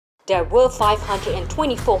There were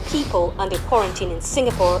 524 people under quarantine in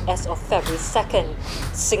Singapore as of February 2nd.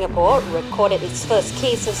 Singapore recorded its first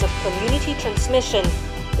cases of community transmission.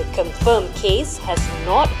 The confirmed case has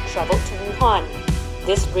not travelled to Wuhan.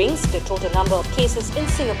 This brings the total number of cases in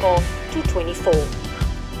Singapore to 24.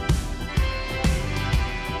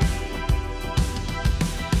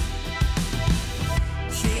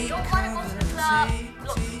 Don't want to go to the club.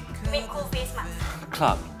 Look, make cool face mask.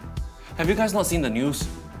 Club? Have you guys not seen the news?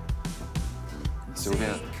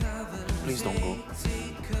 Sylvia, please don't go.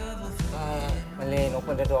 Merlin,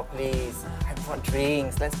 open the door, please. I brought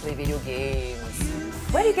drinks. Let's play video games.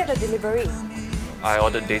 Where do you get the delivery? I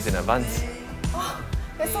ordered days in advance. Oh,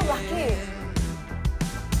 you're so lucky.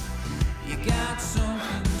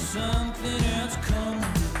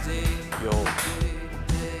 Yo,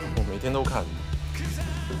 我每天都看。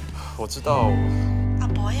我知道。阿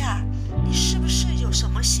伯呀，你是不是有什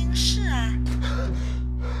么心事啊？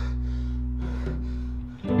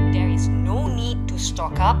 There is no need to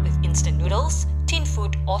stock up with instant noodles, tin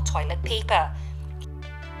food or toilet paper.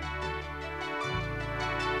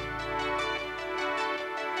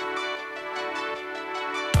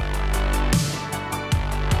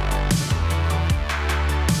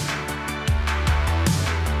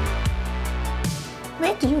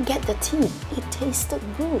 Where do you get the tea? It tasted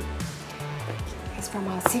good. It's from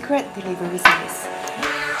our secret delivery service.